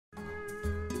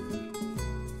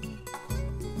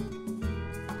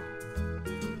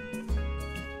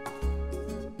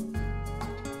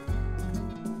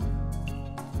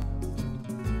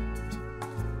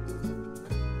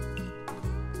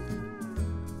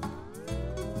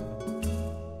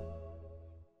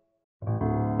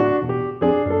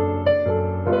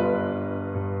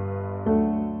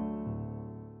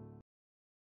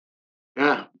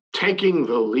Taking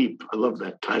the Leap. I love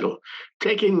that title.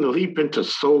 Taking the Leap into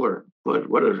Solar.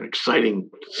 What an exciting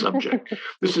subject.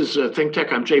 This is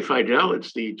ThinkTech. I'm Jay Fidell.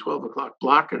 It's the 12 o'clock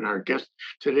block, and our guest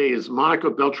today is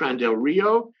Monica Beltran Del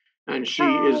Rio, and she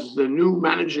is the new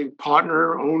managing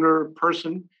partner, owner,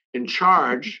 person in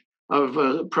charge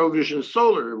of Provision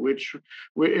Solar, with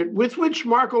which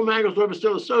Marco Mangelsdorf is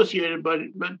still associated, but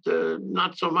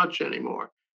not so much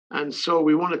anymore. And so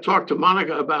we want to talk to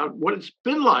Monica about what it's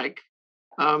been like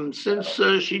since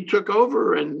she took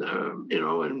over, and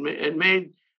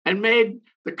made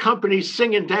the company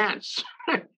sing and dance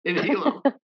in Hilo.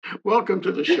 Welcome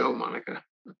to the show, Monica.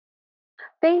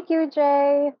 Thank you,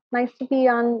 Jay. Nice to be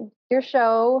on your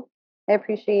show. I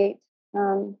appreciate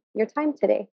your time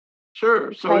today.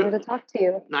 Sure. So excited to talk to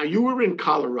you. Now, you were in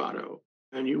Colorado,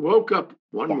 and you woke up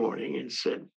one morning and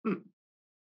said,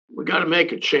 we got to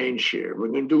make a change here. We're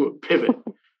going to do a pivot.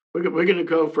 We're going to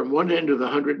go from one end of the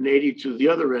 180 to the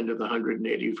other end of the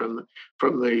 180, from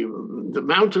the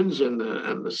mountains and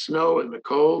the snow and the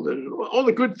cold and all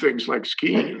the good things like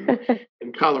skiing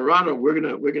in Colorado. We're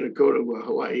gonna go to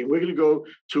Hawaii, and we're going to go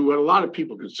to what a lot of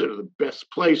people consider the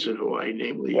best place in Hawaii,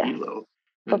 namely Hilo,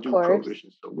 and do Provision.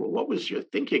 So, what was your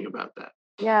thinking about that?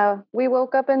 Yeah, we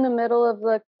woke up in the middle of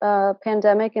the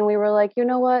pandemic, and we were like, you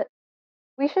know what,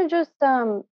 we should just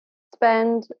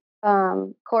spend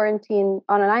quarantine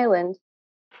on an island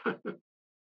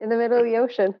in the middle of the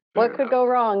ocean. What could go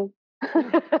wrong?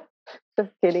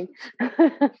 Just kidding.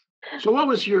 So what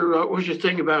was your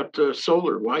thing about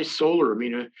solar? Why solar? I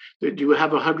mean, do you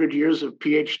have 100 years of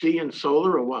PhD in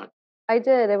solar or what? I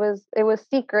did. It was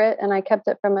secret, and I kept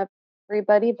it from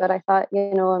everybody, but I thought,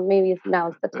 maybe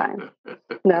now's the time.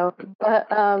 No, but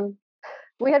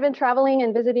we had been traveling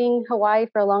and visiting Hawaii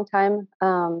for a long time.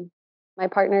 My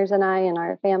partners and I and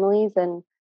our families, and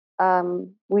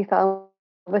we fell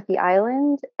with the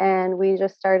island, and we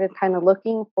just started kind of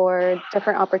looking for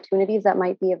different opportunities that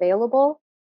might be available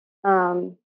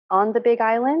on the Big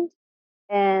Island,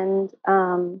 and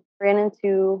ran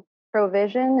into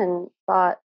Provision and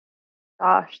thought,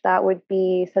 gosh, that would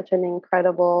be such an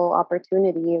incredible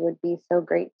opportunity. It would be so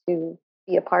great to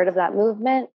be a part of that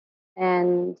movement.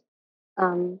 And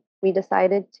we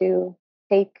decided to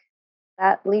take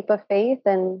that leap of faith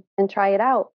and try it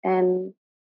out. And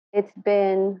it's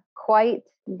been quite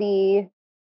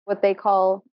what they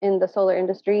call in the solar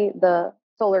industry, the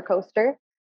solar coaster.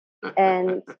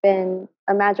 And it's been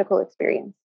a magical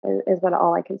experience is what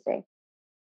all I can say.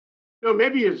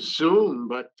 Maybe it's Zoom,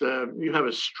 but you have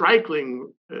a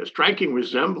striking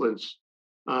resemblance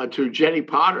to Jenny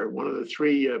Potter, one of the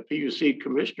three PUC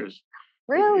commissioners.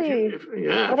 Really? If you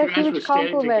guys were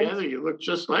standing together, you look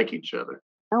just like each other.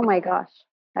 Oh my gosh.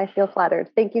 I feel flattered.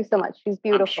 Thank you so much. She's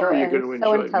beautiful. I'm sure you're going to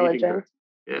so enjoy intelligent.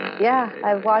 Yeah.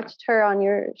 I've watched her on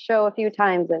your show a few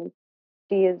times, and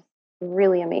she is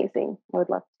really amazing. I would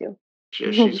love to.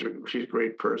 She's a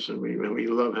great person. We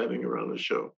love having her on the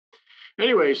show.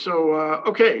 Anyway, so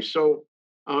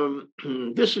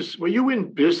this is, were you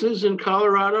in business in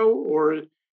Colorado, or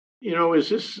is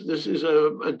this is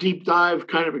a deep dive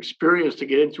kind of experience to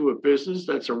get into a business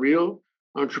that's a real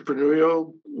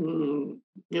entrepreneurial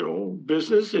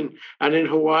business, and in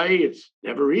Hawaii it's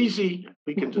never easy.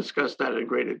 We can discuss that in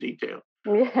greater detail.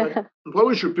 But what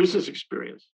was your business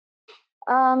experience?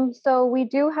 So we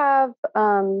do have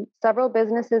several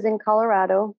businesses in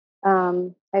Colorado.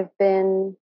 I've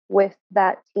been with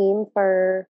that team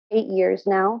for 8 years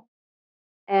now,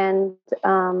 and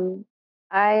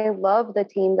I love the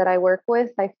team that I work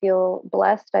with. I feel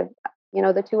blessed.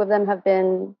 The two of them have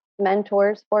been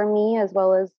mentors for me, as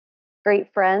well as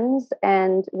great friends,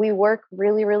 and we work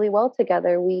really, really well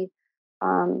together. We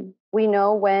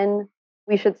know when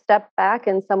we should step back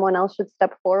and someone else should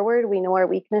step forward. We know our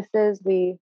weaknesses,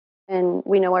 we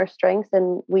know our strengths,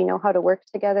 and we know how to work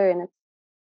together. And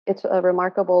it's a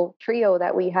remarkable trio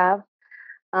that we have,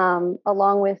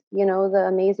 along with the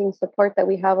amazing support that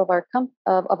we have of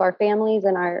our families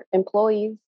and our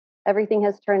employees. Everything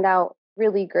has turned out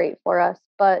really great for us.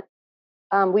 But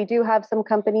we do have some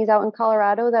companies out in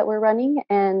Colorado that we're running,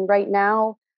 and right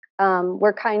now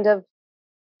we're kind of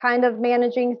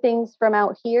managing things from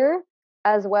out here,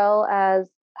 as well as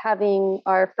having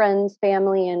our friends,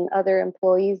 family, and other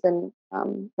employees, and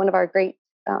one of our great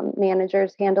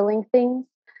managers handling things.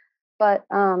 But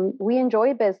we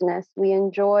enjoy business. We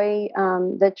enjoy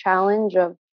the challenge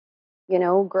of,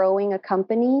 growing a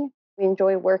company. We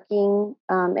enjoy working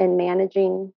and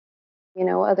managing,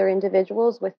 other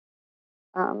individuals with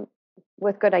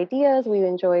good ideas. We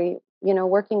enjoy,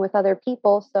 working with other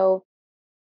people. So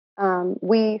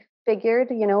we figured,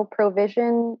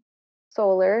 Provision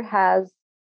Solar has,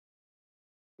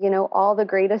 all the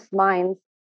greatest minds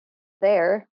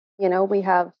there. We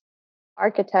have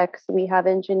architects, we have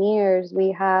engineers,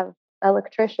 we have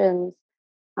electricians,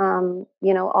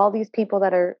 all these people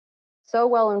that are so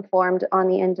well informed on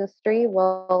the industry.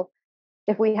 Well,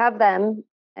 if we have them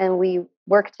and we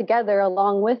work together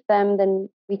along with them, then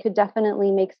we could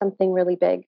definitely make something really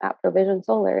big at Provision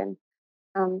Solar. And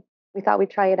um, we thought we'd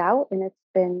try it out, and it's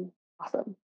been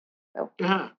awesome. So,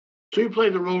 Yeah. So you play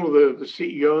the role of the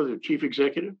CEO, the chief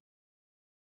executive?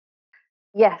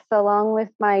 yes, along with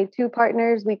my two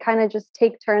partners, we kind of just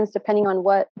take turns depending on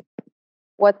what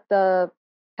the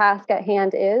task at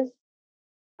hand is.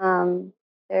 Um,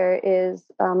 there is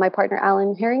my partner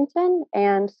Alan Harrington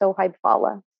and Sohaib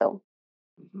Fala. So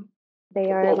Mhm. they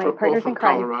are Both my from, both partners in from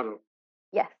crime. Colorado.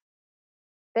 Yes,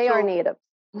 they are So, natives.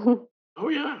 oh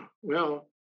yeah. Well,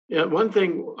 yeah. One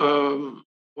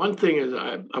thing is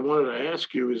I wanted to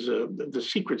ask you is the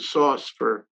secret sauce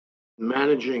for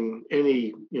managing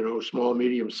any small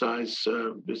medium sized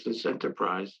business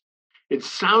enterprise. It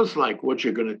sounds like what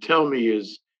you're going to tell me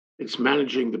is it's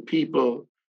managing the people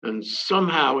and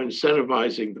somehow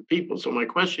incentivizing the people. So my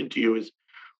question to you is,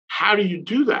 how do you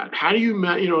do that? How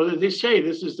do they say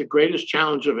this is the greatest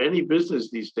challenge of any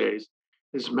business these days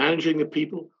is managing the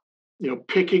people,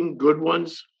 picking good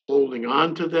ones, holding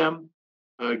on to them,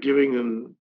 giving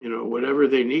them, whatever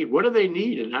they need. What do they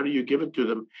need and how do you give it to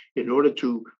them in order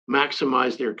to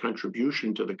maximize their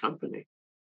contribution to the company?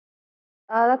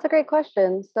 That's a great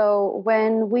question. So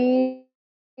when we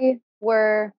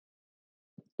were,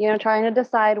 trying to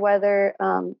decide whether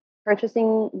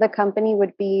purchasing the company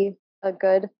would be a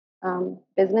good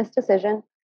business decision,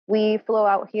 we flew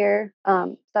out here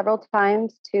several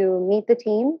times to meet the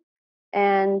team,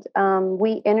 and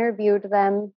we interviewed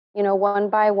them, one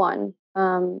by one,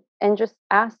 and just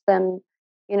asked them,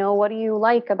 what do you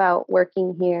like about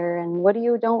working here, and what do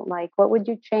you don't like? What would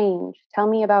you change? Tell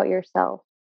me about yourself.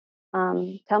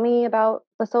 Tell me about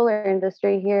the solar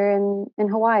industry here in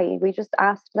Hawaii. We just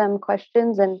asked them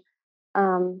questions and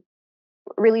um,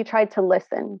 really tried to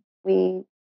listen. We,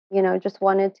 just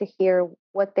wanted to hear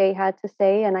what they had to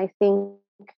say. And I think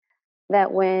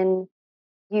that when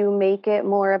you make it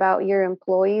more about your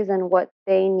employees and what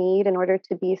they need in order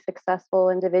to be successful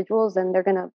individuals, and they're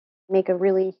going to make a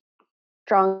really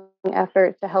strong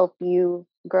effort to help you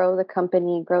grow the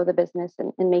company, grow the business,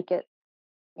 and make it,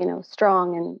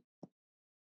 strong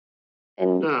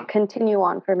and Yeah. continue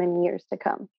on for many years to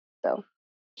come. So,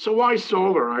 So why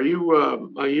solar? Are you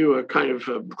a kind of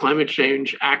a climate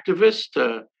change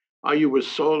activist? Are you a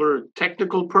solar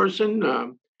technical person?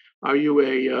 Are you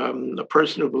a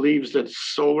person who believes that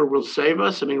solar will save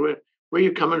us? I mean, where are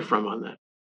you coming from on that?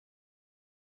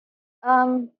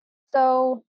 um,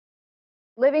 so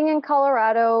living in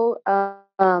Colorado,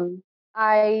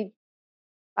 I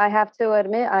I have to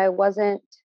admit I wasn't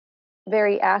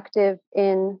very active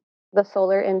in the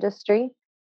solar industry,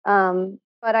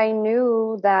 but I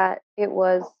knew that it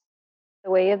was the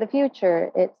way of the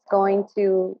future. It's going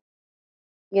to,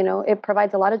 it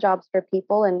provides a lot of jobs for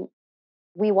people, and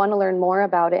we want to learn more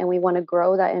about it, and we want to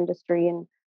grow that industry, and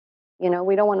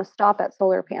we don't want to stop at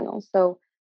solar panels. So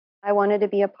I wanted to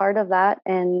be a part of that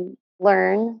and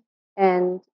learn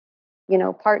and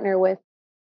partner with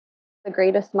the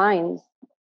greatest minds.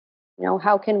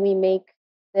 How can we make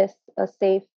this a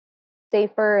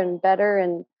safer and better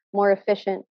and more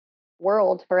efficient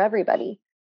world for everybody?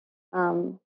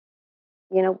 Um,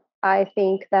 I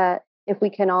think that if we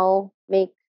can all a,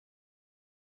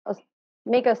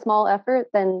 make a small effort,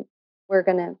 then we're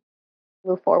going to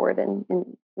move forward and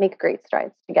make great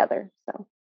strides together. So,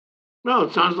 Well,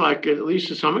 it sounds like at least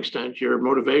to some extent your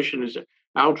motivation is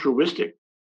altruistic.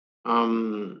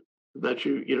 Um, that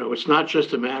it's not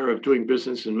just a matter of doing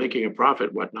business and making a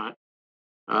profit, whatnot.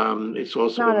 It's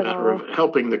also a not at matter all. of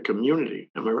helping the community.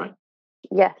 Am I right?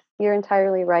 Yes, you're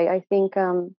entirely right. I think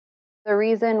the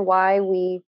reason why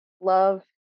we love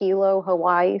Hilo,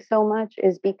 Hawaii so much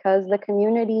is because the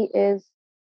community is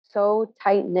so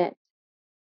tight knit.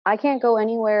 I can't go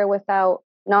anywhere without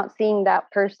not seeing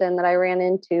that person that I ran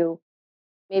into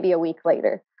maybe a week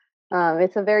later.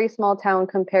 It's a very small town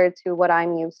compared to what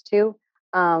I'm used to,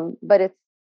 but it's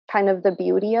kind of the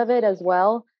beauty of it as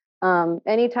well.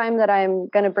 Anytime that I'm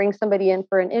going to bring somebody in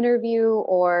for an interview,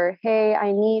 or hey,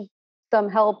 I need some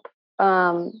help,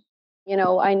 um,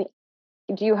 I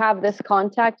do you have this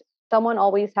contact? Someone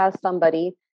always has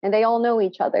somebody, and they all know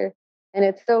each other, and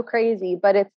it's so crazy,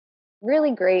 but it's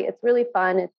really great. It's really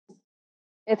fun.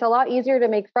 It's a lot easier to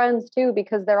make friends too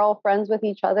because they're all friends with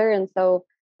each other, and so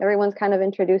everyone's kind of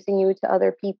introducing you to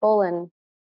other people, and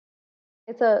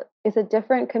it's a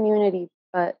different community,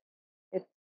 but it's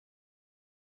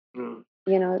Mm.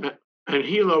 you know, And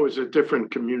Hilo is a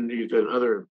different community than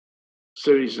other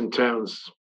cities and towns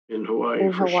in Hawaii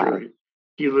in for Hawaii.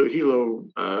 sure. Hilo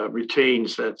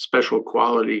retains that special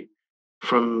quality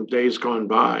from days gone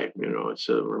by. It's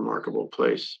a remarkable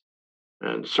place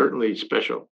and certainly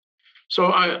special. So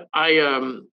I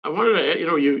wanted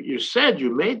to, you said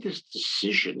you made this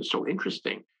decision. So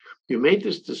interesting. You made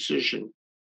this decision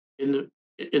in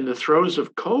the throes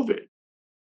of COVID.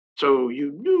 So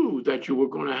you knew that you were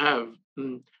going to have,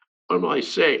 what will I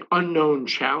say, unknown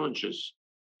challenges.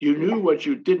 You knew Yes. what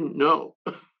you didn't know.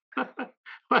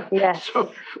 Yes.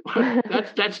 So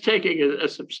that's taking a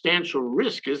substantial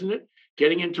risk, isn't it?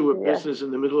 Getting into a Yes. business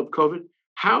in the middle of COVID.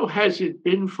 How has it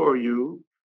been for you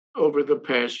over the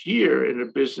past year in a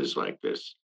business like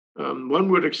this? One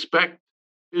would expect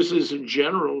business in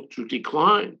general to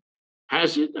decline.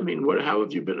 Has it? I mean, how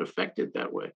have you been affected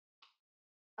that way?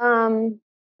 Um,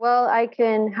 well, I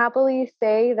can happily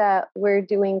say that we're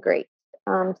doing great.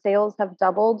 Sales have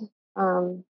doubled,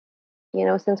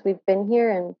 since we've been here,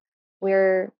 and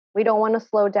we don't want to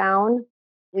slow down.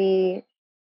 We,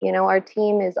 our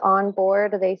team is on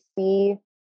board. They see,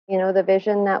 the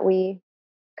vision that we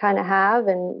kind of have,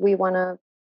 and we want to,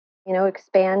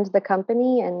 expand the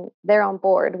company, and they're on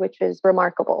board, which is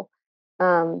remarkable.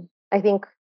 I think,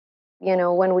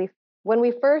 when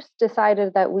we first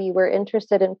decided that we were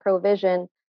interested in provision,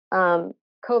 um,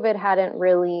 COVID hadn't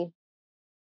really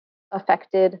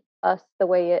affected us the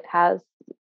way it has.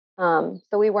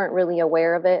 So we weren't really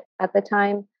aware of it at the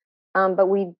time. But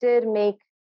we did make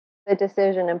the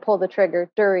decision and pull the trigger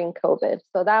during COVID.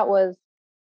 So that was,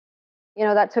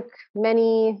 that took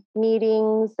many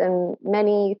meetings and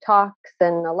many talks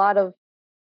and a lot of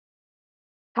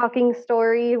talking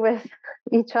story with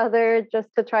each other just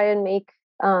to try and make,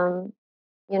 um,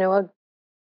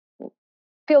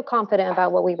 feel confident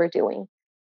about what we were doing.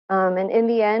 And in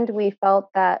the end, we felt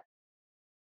that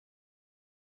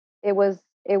it was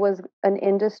an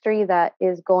industry that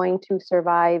is going to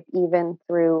survive even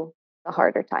through the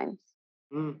harder times.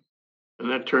 Mm.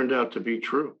 And that turned out to be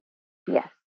true. Yes.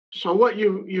 So what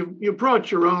you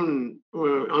brought your own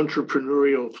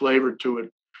entrepreneurial flavor to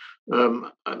it.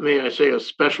 May I say a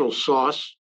special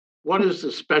sauce? What is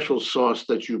the special sauce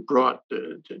that you brought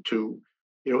to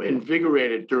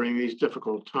invigorate it during these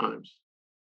difficult times?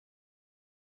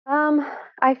 Um,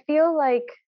 I feel like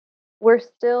we're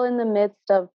still in the midst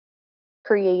of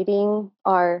creating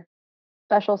our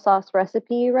special sauce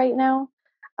recipe right now.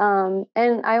 And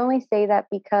I only say that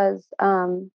because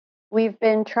we've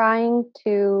been trying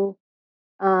to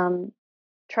um,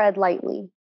 tread lightly.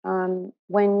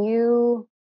 When you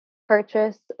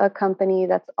purchase a company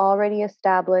that's already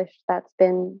established, that's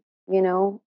been,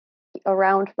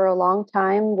 around for a long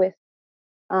time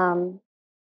um,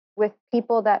 with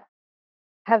people that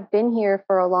have been here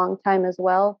for a long time as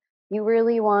well, you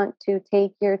really want to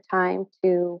take your time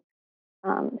to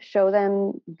show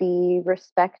them the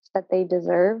respect that they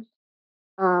deserve,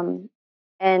 um,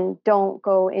 and don't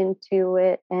go into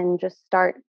it and just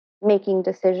start making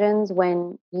decisions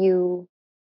when you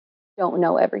don't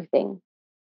know everything.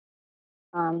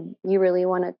 You really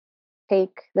want to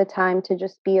take the time to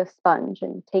just be a sponge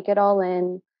and take it all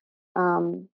in,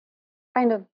 um,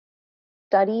 kind of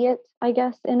study it, I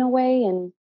guess, in a way,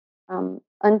 and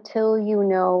until you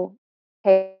know,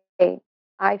 hey,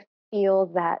 I feel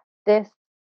that this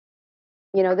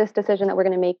decision that we're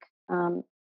going to make um,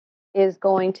 is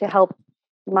going to help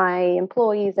my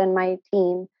employees and my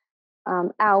team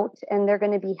out, and they're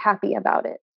going to be happy about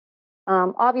it.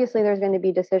 Obviously, there's going to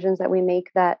be decisions that we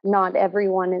make that not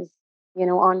everyone is,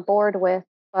 on board with,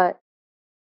 but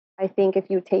I think if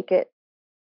you take it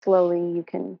slowly, you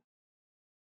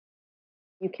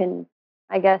can,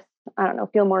 I guess, I don't know,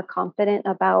 feel more confident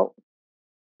about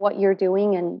what you're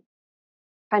doing and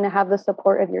kind of have the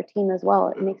support of your team as well.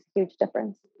 It makes a huge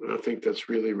difference. I think that's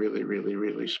really, really, really,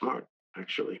 really smart,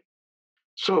 actually.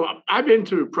 So I've been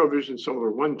to Provision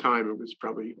Solar one time. It was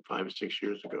probably 5 or 6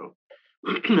 years ago,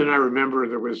 and I remember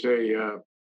there was an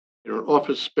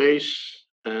office space,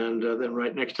 and then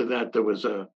right next to that there was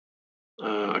a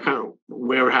kind of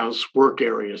warehouse work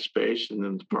area space, and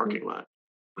then the Mhm. parking lot.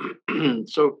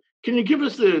 So can you give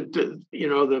us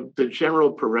the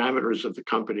general parameters of the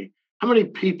company? How many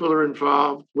people are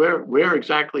involved? Where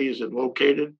exactly is it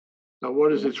located?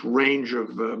 What is Yeah. its range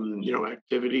of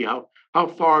activity? How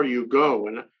far do you go?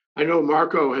 And I know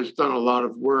Marco has done a lot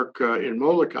of work in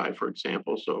Molokai, for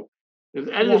example. So and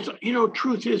Yes. it's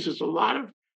truth is there's a lot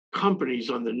of companies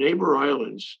on the neighbor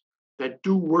islands that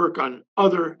do work on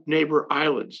other neighbor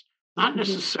islands, not Mhm.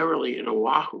 necessarily in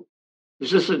Oahu.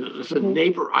 Is this a Mhm.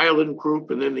 neighbor island group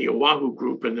and then the Oahu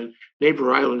group and then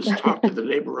neighbor islands talk to the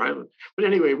neighbor island? But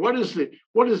anyway, what is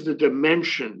the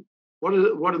dimension? What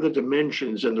are the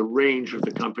dimensions and the range of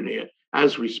the company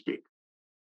as we speak?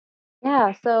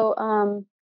 Yeah. So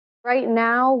right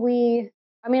now,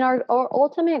 I mean, our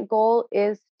ultimate goal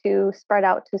is to spread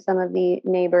out to some of the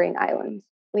neighboring islands.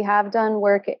 We have done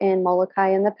work in Molokai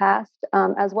in the past,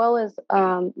 as well as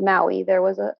Maui. There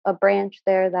was a branch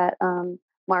there that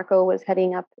Marco was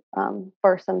heading up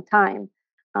for some time.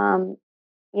 Um,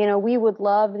 we would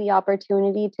love the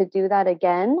opportunity to do that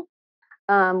again.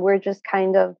 We're just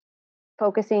kind of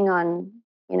focusing on,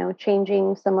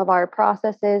 changing some of our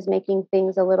processes, making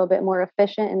things a little bit more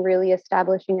efficient, and really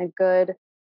establishing a good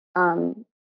um,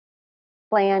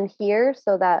 plan here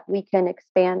so that we can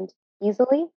expand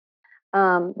easily.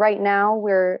 Right now,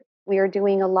 we are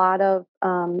doing a lot of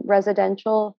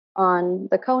residential on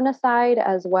the Kona side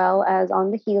as well as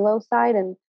on the Hilo side,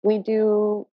 and we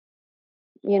do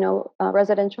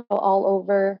residential all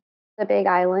over the Big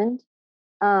Island.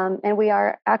 And we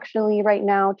are actually right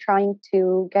now trying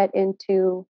to get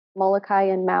into Molokai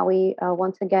and Maui.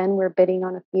 Once again, we're bidding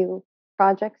on a few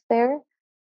projects there.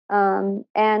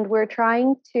 And we're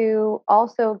trying to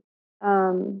also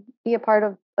be a part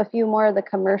of a few more of the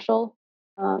commercial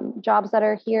jobs that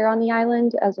are here on the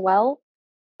island as well.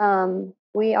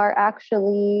 We are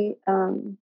actually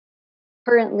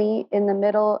currently in the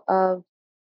middle of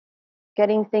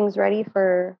getting things ready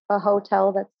for a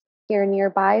hotel that's here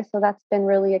nearby. So that's been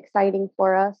really exciting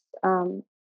for us.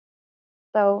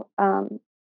 So,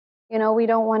 we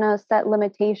don't want to set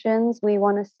limitations. We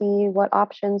want to see what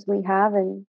options we have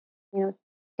and,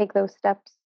 take those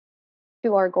steps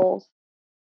to our goals.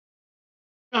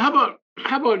 How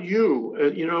about you?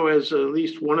 As at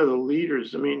least one of the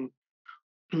leaders. I mean,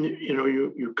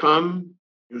 you come,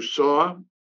 you saw,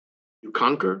 you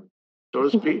conquer, so to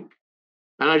speak.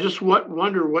 And I just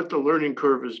wonder what the learning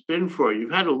curve has been for you.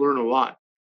 You've had to learn a lot,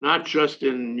 not just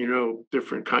in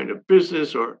different kind of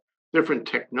business or different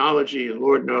technology. And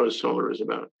Lord knows, solar is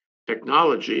about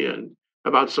technology and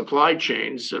about supply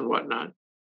chains and whatnot.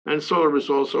 And solar is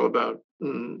also about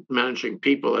managing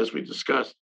people, as we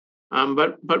discussed.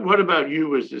 But what about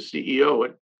you as the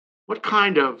CEO? What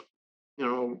kind of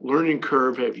learning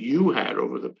curve have you had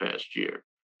over the past year,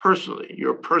 personally,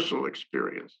 your personal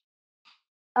experience?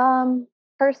 Um,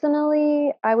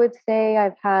 Personally, I would say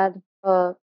I've had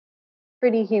a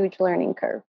pretty huge learning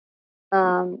curve.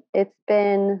 It's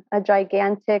been a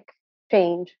gigantic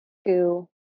change to,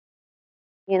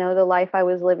 the life I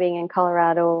was living in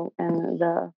Colorado and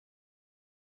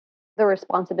the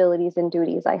responsibilities and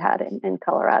duties I had in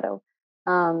Colorado.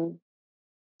 Um,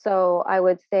 so I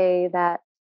would say that,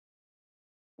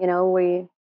 we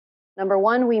number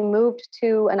one, we moved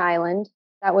to an island.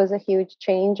 That was a huge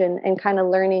change and kind of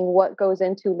learning what goes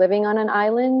into living on an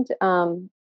island.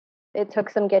 It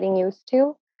took some getting used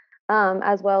to,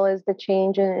 as well as the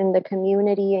change in the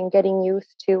community and getting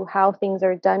used to how things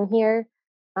are done here,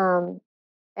 um,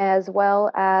 as well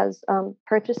as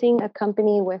purchasing a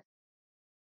company with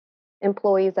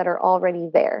employees that are already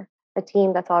there, a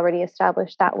team that's already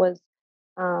established. That was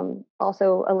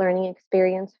also a learning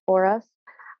experience for us.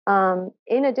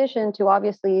 In addition to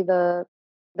obviously the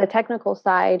technical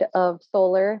side of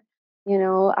solar,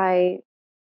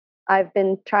 I've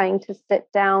been trying to sit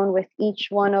down with each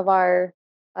one of our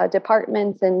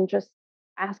departments and just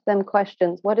ask them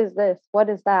questions. What is this? What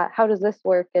is that? How does this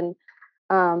work? And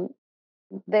um,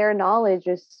 their knowledge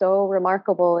is so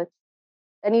remarkable. It's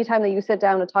anytime that you sit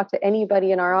down and talk to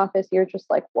anybody in our office, you're just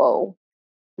like, whoa,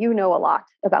 you know a lot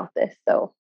about this.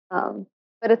 So,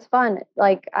 but it's fun.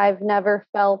 Like I've never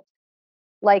felt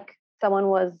like someone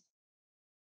was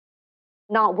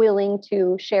not willing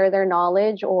to share their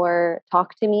knowledge or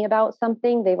talk to me about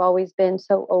something. They've always been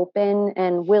so open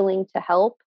and willing to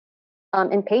help,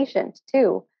 and patient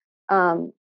too.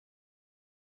 Um,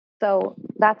 so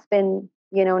that's been,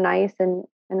 nice and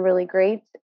really great,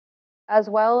 as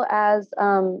well as,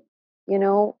 you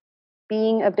know,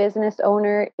 being a business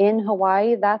owner in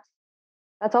Hawaii.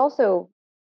 That's also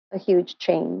a huge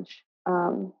change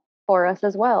for us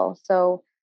as well. So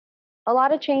a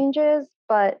lot of changes,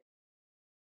 but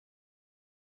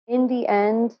in the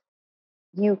end,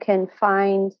 you can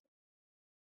find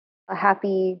a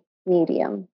happy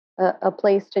medium, a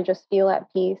place to just feel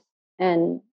at peace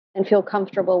and feel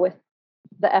comfortable with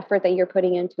the effort that you're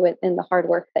putting into it and the hard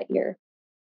work that you're,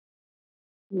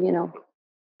 you know,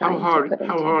 trying to put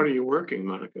How into hard it. are you working,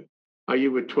 Monica? Are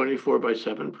you a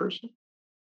 24/7 person?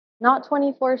 Not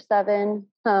 24/7,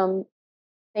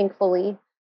 thankfully,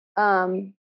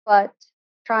 but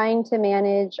trying to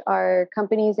manage our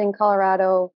companies in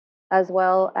Colorado, as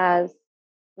well as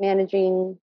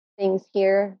managing things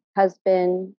here has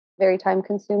been very time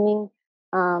consuming.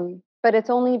 But it's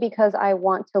only because I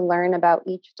want to learn about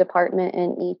each department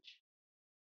and each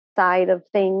side of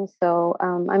things. So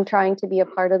I'm trying to be a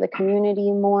part of the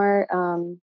community more.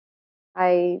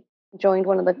 I joined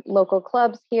one of the local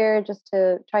clubs here just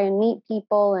to try and meet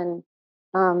people and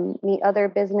meet other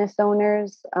business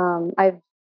owners. I've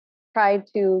tried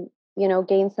to,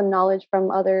 gain some knowledge from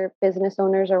other business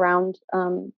owners around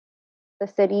the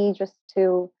city just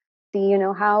to see,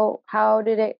 how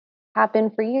did it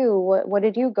happen for you? What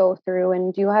did you go through?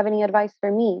 And do you have any advice for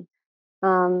me?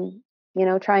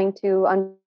 Trying to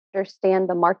understand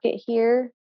the market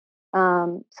here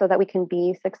so that we can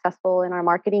be successful in our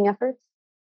marketing efforts.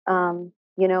 Um,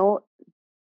 you know,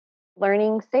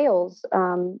 Learning sales,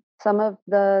 some of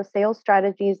the sales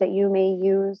strategies that you may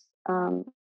use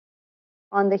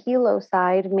on the Hilo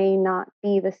side may not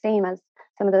be the same as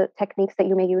some of the techniques that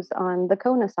you may use on the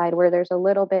Kona side, where there's a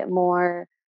little bit more,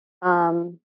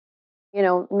 um,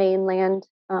 mainland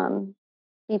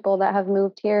people that have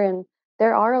moved here. And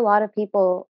there are a lot of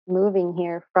people moving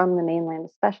here from the mainland,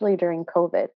 especially during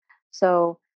COVID.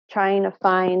 So trying to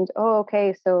find, oh,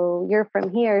 okay, so you're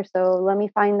from here. So let me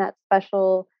find that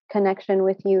special connection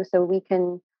with you so we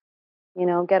can,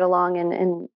 get along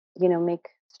and make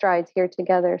strides here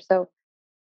together. So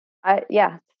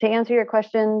yeah, to answer your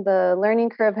question, the learning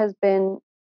curve has been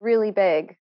really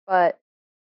big, but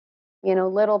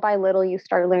little by little, you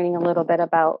start learning a little bit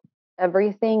about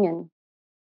everything. And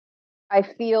I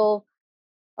feel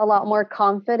a lot more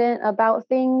confident about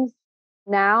things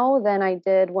now than I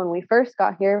did when we first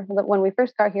got here. When we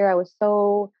first got here, I was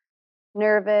so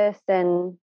nervous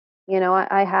and,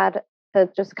 I had to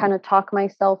just kind of talk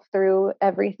myself through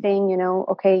everything,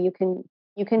 okay, you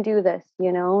can do this,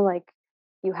 like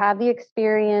you have the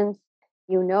experience,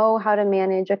 you know how to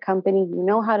manage a company, you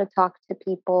know how to talk to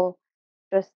people,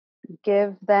 just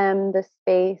give them the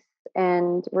space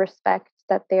and respect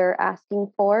that they're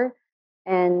asking for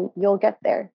and you'll get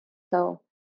there. So,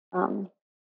 um,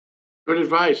 Good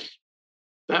advice.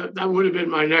 That would have been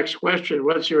my next question.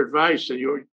 What's your advice? And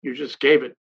you just gave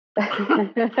it.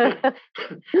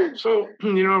 So,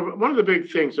 one of the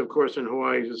big things, of course, in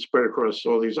Hawaii is it's spread across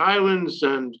all these islands.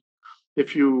 And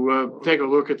if you take a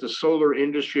look at the solar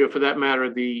industry, or for that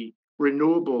matter, the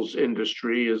renewables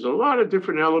industry, is a lot of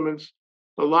different elements,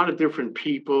 a lot of different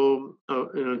people.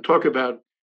 Talk about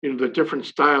the different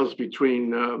styles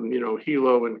between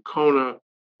Hilo and Kona,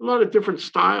 a lot of different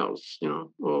styles, all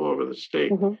over the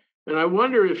state. Mhm. And I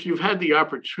wonder if you've had the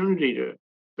opportunity to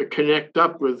connect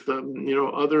up with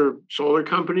other solar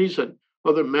companies and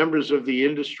other members of the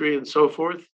industry and so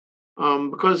forth,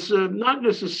 because not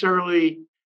necessarily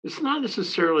it's not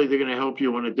necessarily they're going to help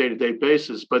you on a day-to-day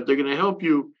basis, but they're going to help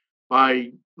you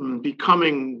by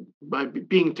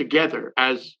being together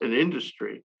as an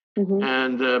industry Mhm.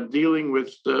 and dealing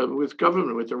with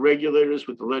government, with the regulators,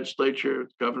 with the legislature,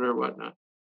 governor, whatnot.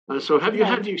 So, have you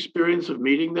Yeah. had the experience of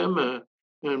meeting them,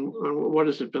 and what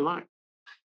has it been like?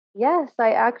 Yes,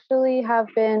 I actually have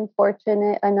been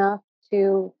fortunate enough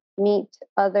to meet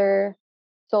other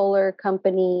solar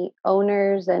company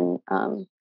owners and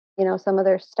some of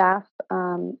their staff.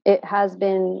 It has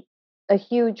been a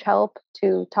huge help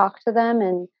to talk to them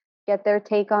and get their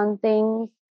take on things.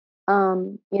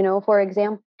 For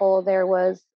example, there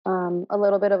was a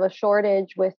little bit of a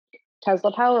shortage with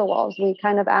Tesla power walls. We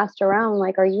kind of asked around,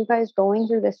 like, are you guys going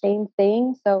through the same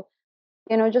thing? So,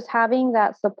 just having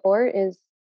that support is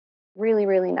really,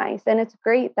 really nice. And it's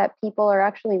great that people are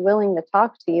actually willing to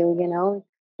talk to you.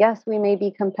 Yes, we may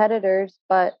be competitors,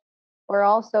 but we're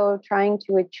also trying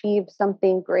to achieve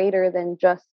something greater than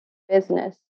just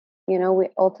business. We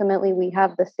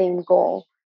have the same goal.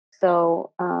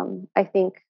 So I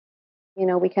think,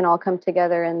 we can all come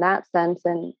together in that sense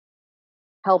and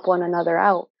help one another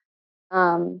out.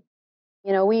 Um,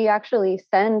 we actually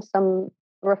send some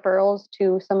referrals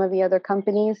to some of the other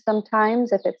companies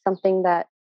sometimes if it's something that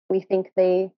we think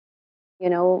they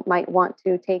might want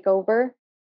to take over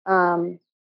um,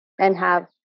 and have,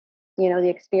 the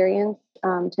experience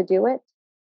to do it.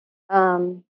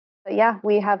 But yeah,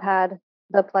 we have had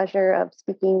the pleasure of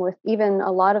speaking with even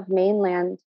a lot of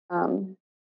mainland um,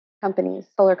 companies,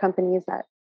 solar companies that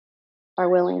are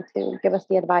willing to give us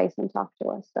the advice and talk to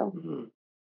us. So, Mhm.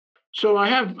 So, I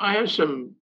have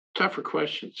some tougher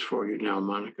questions for you now,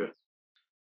 Monica.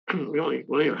 We only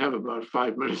have about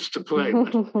 5 minutes to play,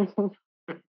 but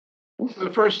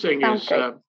the first thing sounds is,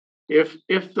 great.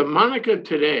 if the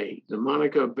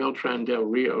Monica Beltran Del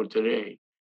Rio today,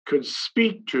 could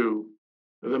speak to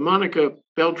the Monica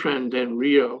Beltran Del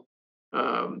Rio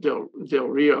Del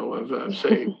Rio of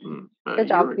say Good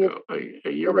job. You a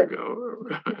year did it. ago.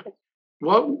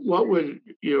 What would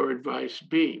your advice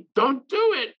be? Don't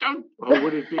do it. Don't. Or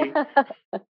would it be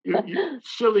you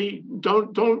silly?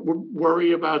 Don't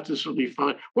worry about this. Will be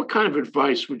fine. What kind of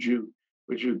advice would you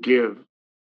give?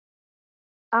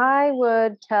 I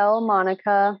would tell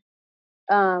Monica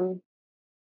um,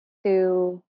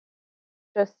 to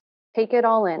just take it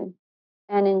all in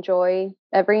and enjoy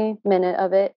every minute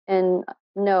of it, and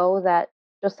know that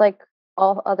just like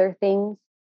all other things,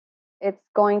 it's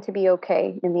going to be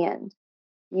okay in the end.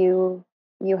 You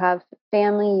you have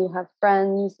family, you have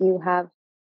friends, you have,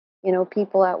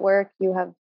 people at work, you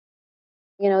have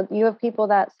people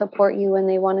that support you and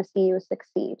they want to see you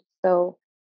succeed. So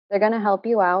they're going to help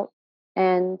you out,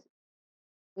 and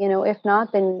if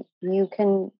not, then you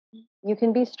can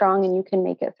be strong and you can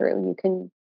make it through.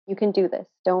 You can do this.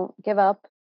 Don't give up,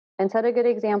 and set a good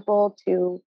example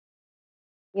to,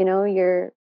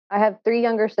 your I have 3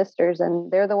 younger sisters,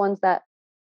 and they're the ones that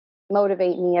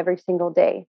motivate me every single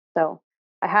day. So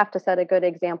I have to set a good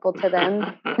example to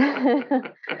them.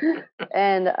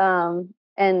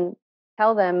 And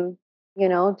tell them,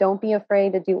 don't be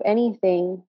afraid to do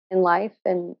anything in life,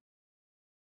 and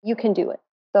you can do it.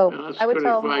 So Well, that's I would good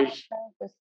tell advice. Monica,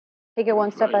 just take it Good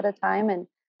one step advice. at a time. And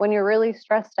when you're really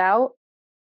stressed out,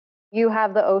 you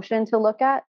have the ocean to look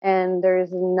at, and there's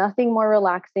nothing more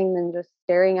relaxing than just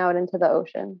staring out into the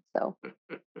ocean. So,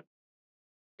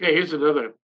 Okay, here's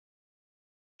another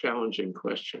challenging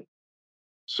question.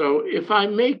 So, if I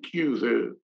make you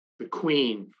the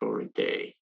queen for a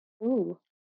day, ooh.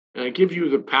 and I give you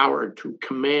the power to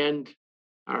command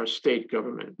our state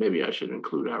government, maybe I should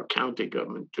include our county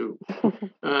government too,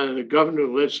 the governor,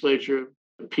 the legislature,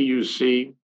 the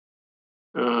PUC,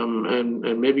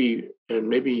 and maybe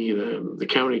the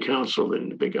county council in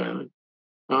the Big Island,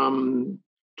 um,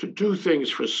 to do things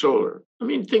for solar. I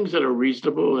mean, things that are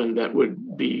reasonable and that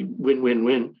would be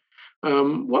win-win-win.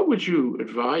 What would you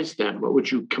advise them? What would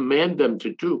you command them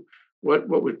to do? What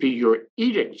would be your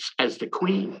edicts as the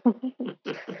queen?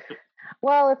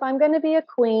 Well, if I'm going to be a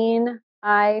queen,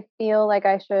 I feel like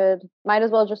might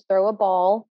as well just throw a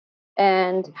ball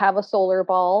and have a solar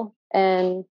ball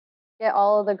and get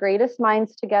all of the greatest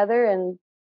minds together and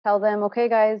tell them, okay,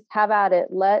 guys, have at it.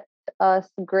 Us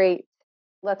great.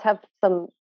 Let's have some,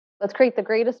 let's create the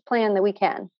greatest plan that we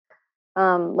can.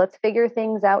 Let's figure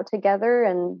things out together,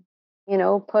 and,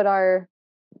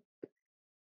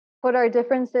 put our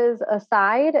differences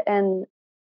aside, and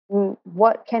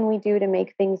what can we do to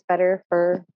make things better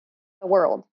for the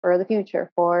world, for the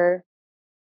future, for,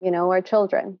 our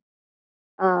children.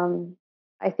 um,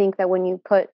 I think that when you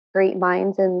put great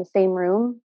minds in the same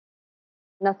room,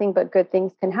 nothing but good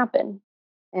things can happen.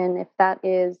 And if that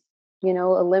is,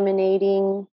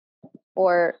 eliminating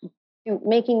or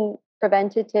making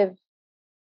preventative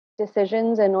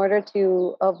decisions in order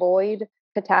to avoid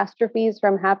catastrophes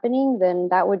from happening, then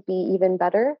that would be even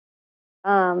better.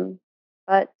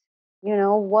 But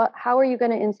how are you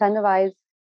going to incentivize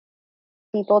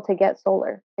people to get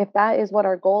solar? If that is what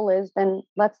our goal is, then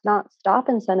let's not stop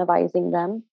incentivizing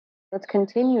them. Let's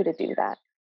continue to do that.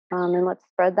 And let's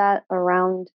spread that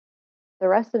around the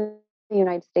rest of the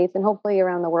United States and hopefully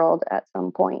around the world at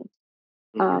some point.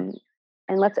 Mhm.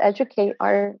 And let's educate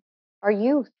our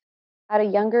youth at a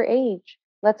younger age.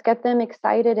 Let's get them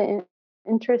excited and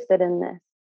interested in this.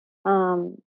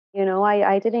 Um,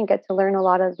 I didn't get to learn a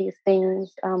lot of these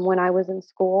things when I was in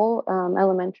school,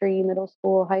 elementary, middle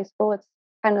school, high school. It's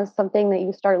kind of something that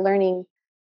you start learning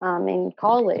in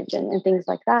college and things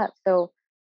like that. So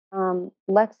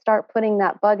let's start putting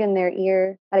that bug in their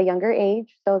ear at a younger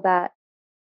age so that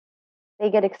they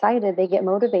get excited, they get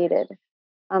motivated,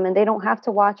 and they don't have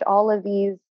to watch all of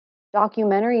these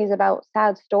documentaries about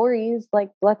sad stories.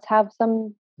 Like, let's have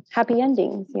some happy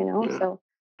endings. Yeah, So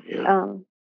yeah. um,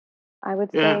 I would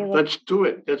Yeah, say let's let's do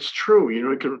it. That's true.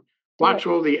 You can do it. watch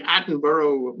all the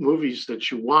Attenborough movies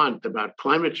that you want about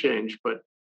climate change, but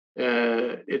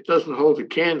it doesn't hold a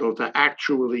candle to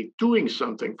actually doing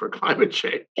something for climate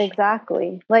change.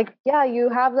 Exactly. Like, yeah, you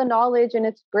have the knowledge and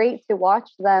it's great to watch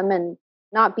them and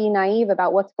not be naive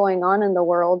about what's going on in the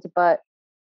world. But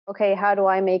okay, how do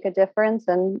I make a difference?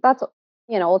 And that's,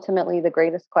 ultimately the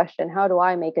greatest question. How do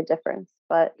I make a difference?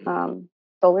 But Yeah.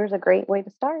 solar's a great way to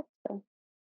start. So.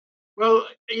 Well,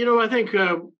 I think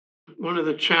one of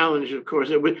the challenge, of course,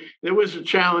 there was a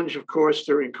challenge, of course,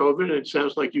 during COVID, and it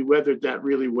sounds like you weathered that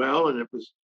really well, and it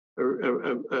was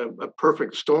a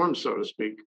perfect storm, so to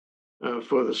speak,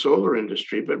 for the solar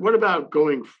industry. But what about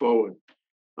going forward?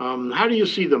 How do you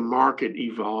see the market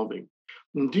evolving?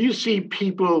 And do you see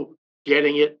people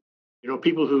getting it?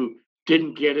 People who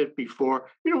didn't get it before.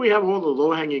 We have all the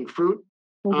low-hanging fruit.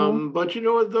 Mm-hmm. But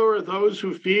there are those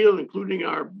who feel, including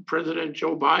our President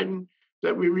Joe Biden,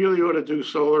 that we really ought to do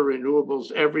solar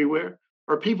renewables everywhere.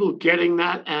 Are people getting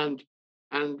that? And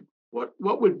what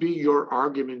would be your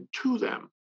argument to them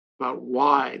about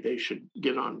why they should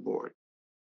get on board?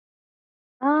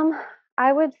 Um,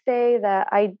 I would say that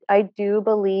I do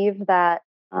believe that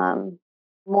um,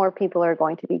 more people are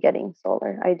going to be getting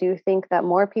solar. I do think that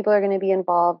more people are going to be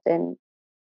involved in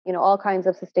all kinds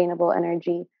of sustainable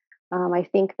energy. I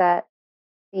think that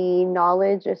the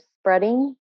knowledge is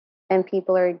spreading, and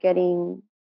people are getting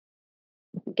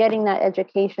that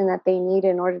education that they need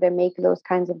in order to make those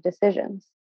kinds of decisions.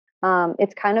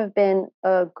 It's kind of been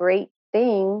a great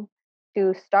thing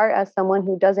to start as someone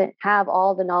who doesn't have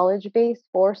all the knowledge base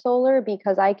for solar,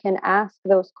 because I can ask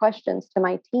those questions to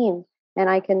my team and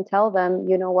I can tell them,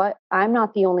 you know what, I'm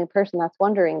not the only person that's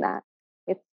wondering that.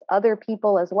 It's other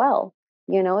people as well.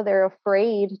 They're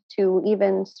afraid to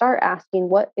even start asking,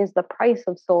 what is the price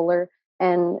of solar?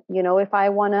 And, if I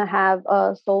want to have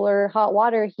a solar hot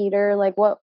water heater, like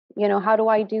what, how do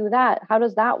I do that? How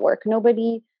does that work?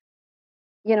 Nobody,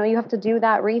 you have to do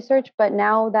that research. But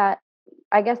now that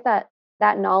I guess that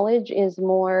knowledge is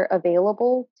more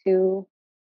available to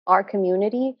our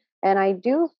community. And I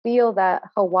do feel that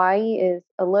Hawaii is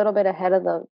a little bit ahead of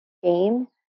the game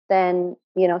than,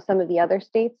 some of the other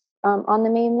states on the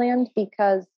mainland,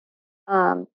 because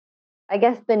um, I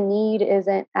guess the need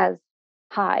isn't as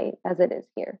high as it is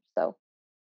here. So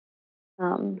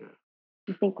um,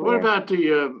 I think What we're, about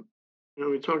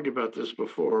we talked about this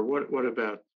before. What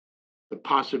about the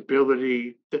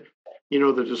possibility that,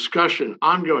 the discussion,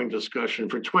 ongoing discussion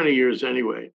for 20 years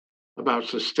anyway, about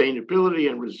sustainability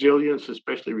and resilience,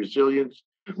 especially resilience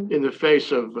Mhm. in the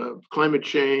face of climate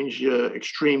change,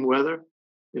 extreme weather,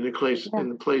 Yeah. in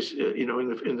the place,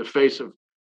 in the face of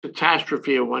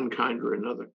catastrophe of one kind or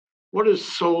another. What does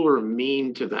solar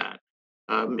mean to that?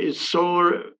 Is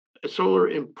solar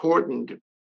important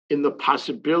in the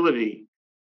possibility,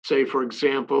 say, for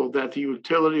example, that the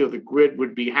utility or the grid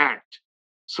would be hacked,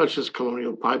 such as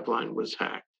Colonial Pipeline was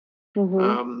hacked?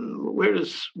 Hmm. Where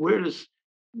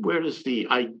does the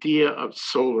idea of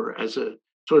solar as a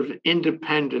sort of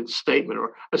independent statement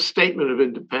or a statement of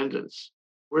independence,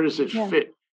 where does it Yeah.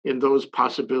 fit in those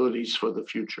possibilities for the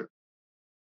future?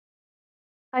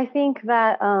 I think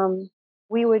that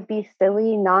we would be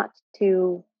silly not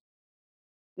to,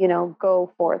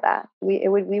 go for that. We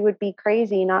would be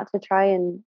crazy not to try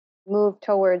and move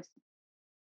towards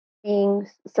being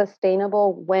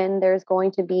sustainable when there's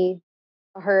going to be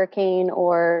a hurricane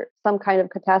or some kind of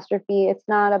catastrophe. It's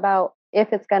not about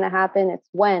if it's going to happen, it's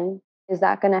when is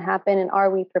that going to happen and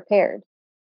are we prepared?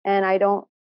 And I don't,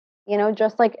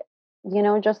 just like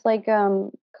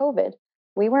COVID,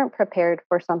 we weren't prepared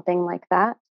for something like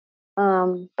that.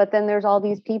 But then there's all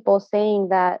these people saying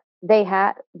that they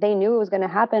knew it was going to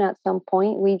happen at some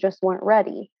point. We just weren't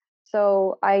ready.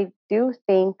 So I do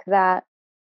think that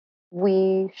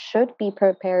we should be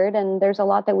prepared, and there's a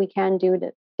lot that we can do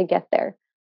to get there.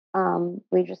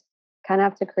 We just kind of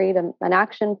have to create an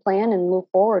action plan and move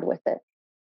forward with it.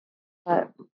 Uh,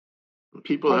 But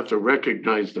People I, have to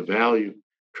recognize the value, mhm,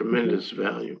 tremendous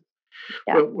value.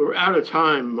 yeah, Well, we're out of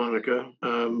time, Monica,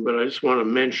 but I just want to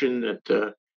mention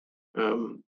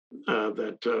um,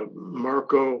 that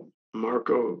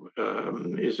Marco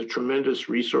is a tremendous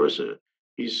resource.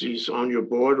 He's on your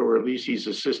board, or at least he's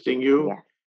assisting you yeah,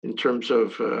 in terms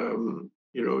of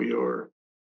your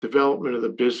development of the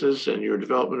business and your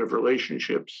development of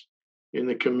relationships in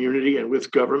the community and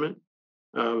with government.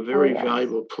 oh Very yes.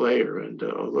 valuable player, and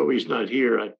although he's not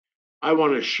here, I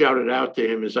want to shout it out to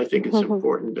him, as I think it's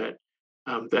important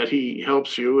that he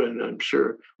helps you, and I'm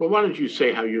sure. Well, why don't you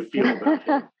say how you feel about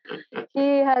him?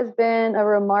 He has been a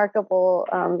remarkable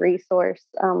resource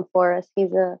for us.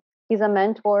 He's a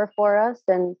mentor for us,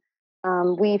 and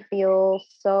we feel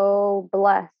so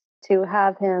blessed to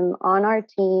have him on our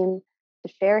team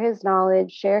to share his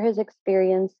knowledge, share his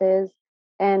experiences,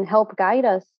 and help guide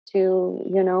us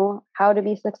to how to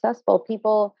be successful.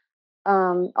 People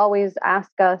always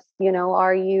ask us,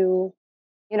 are you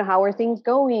how are things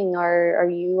going? Are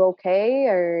you okay?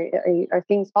 Are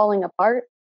things falling apart?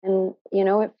 And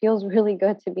it feels really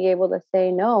good to be able to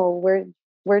say, no,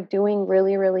 we're doing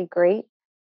really, really great.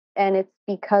 And it's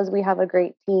because we have a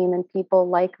great team and people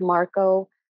like Marco,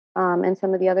 and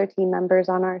some of the other team members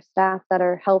on our staff that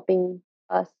are helping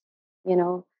us, you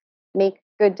know, make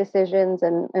good decisions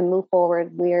and move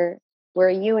forward. We're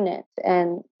a unit,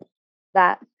 and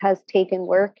that has taken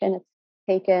work, and it's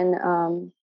taken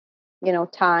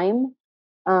time.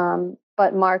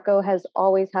 But Marco has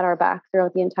always had our back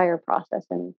throughout the entire process,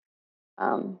 and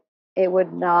it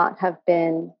would not have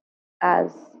been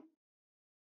as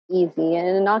easy.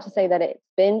 And not to say that it's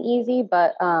been easy,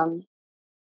 but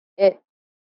it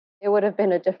it would have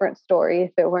been a different story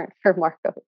if it weren't for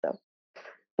Marco. So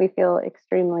we feel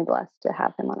extremely blessed to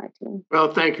have him on our team.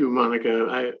 Well, thank you,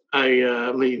 Monica.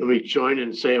 Let me join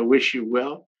and say I wish you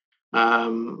well.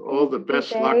 All the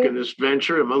best luck in this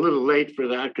venture. I'm a little late for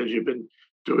that because you've been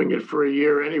doing it for a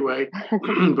year anyway,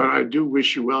 but I do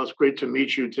wish you well. It's great to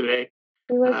meet you today.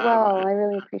 You as well. I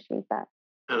really appreciate that.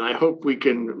 And I hope we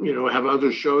can, have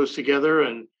other shows together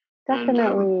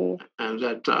Definitely. and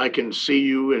that I can see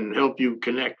you and help you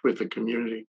connect with the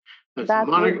community. That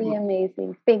would be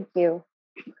amazing. Thank you.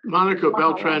 Monica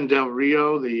Beltran Del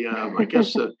Rio, I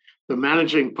guess the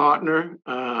managing partner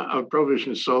of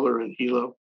Provision Solar and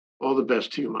Hilo. All the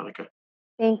best to you, Monica.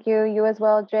 Thank you. You as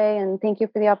well, Jay. And thank you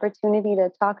for the opportunity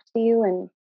to talk to you and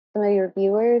some of your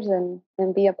viewers and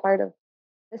be a part of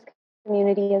this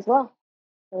community as well.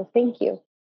 So thank you.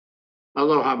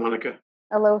 Aloha, Monica.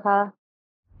 Aloha.